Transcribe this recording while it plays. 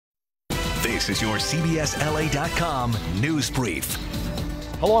This is your CBSLA.com news brief.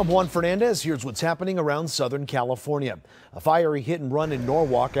 Hello, I'm Juan Fernandez. Here's what's happening around Southern California. A fiery hit and run in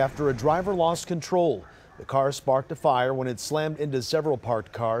Norwalk after a driver lost control. The car sparked a fire when it slammed into several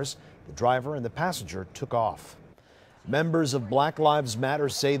parked cars. The driver and the passenger took off. Members of Black Lives Matter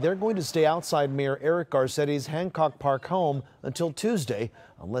say they're going to stay outside Mayor Eric Garcetti's Hancock Park home until Tuesday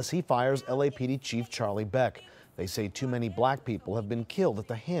unless he fires LAPD Chief Charlie Beck. They say too many black people have been killed at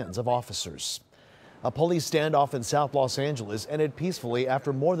the hands of officers. A police standoff in South Los Angeles ended peacefully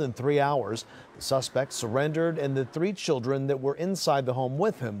after more than 3 hours. The suspect surrendered and the 3 children that were inside the home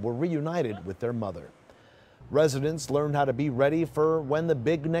with him were reunited with their mother. Residents learned how to be ready for when the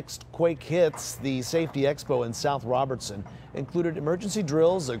big next quake hits. The Safety Expo in South Robertson included emergency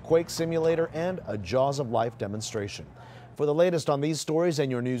drills, a quake simulator, and a Jaws of Life demonstration. For the latest on these stories and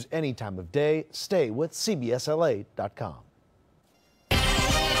your news any time of day, stay with CBSLA.com.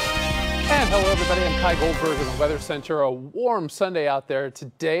 And hello, everybody. I'm Kai Goldberg in the Weather Center. A warm Sunday out there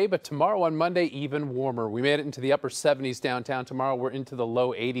today, but tomorrow on Monday, even warmer. We made it into the upper 70s downtown. Tomorrow, we're into the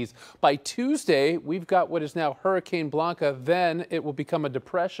low 80s. By Tuesday, we've got what is now Hurricane Blanca. Then it will become a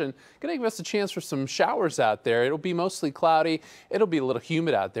depression. Going to give us a chance for some showers out there. It'll be mostly cloudy. It'll be a little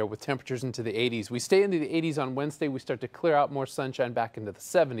humid out there with temperatures into the 80s. We stay into the 80s on Wednesday. We start to clear out more sunshine back into the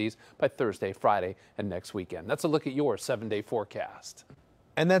 70s by Thursday, Friday, and next weekend. That's a look at your 7-day forecast.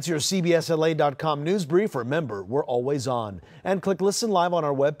 And that's your CBSLA.com news brief. Remember, we're always on. And click Listen Live on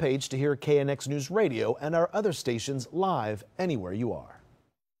our webpage to hear KNX News Radio and our other stations live anywhere you are.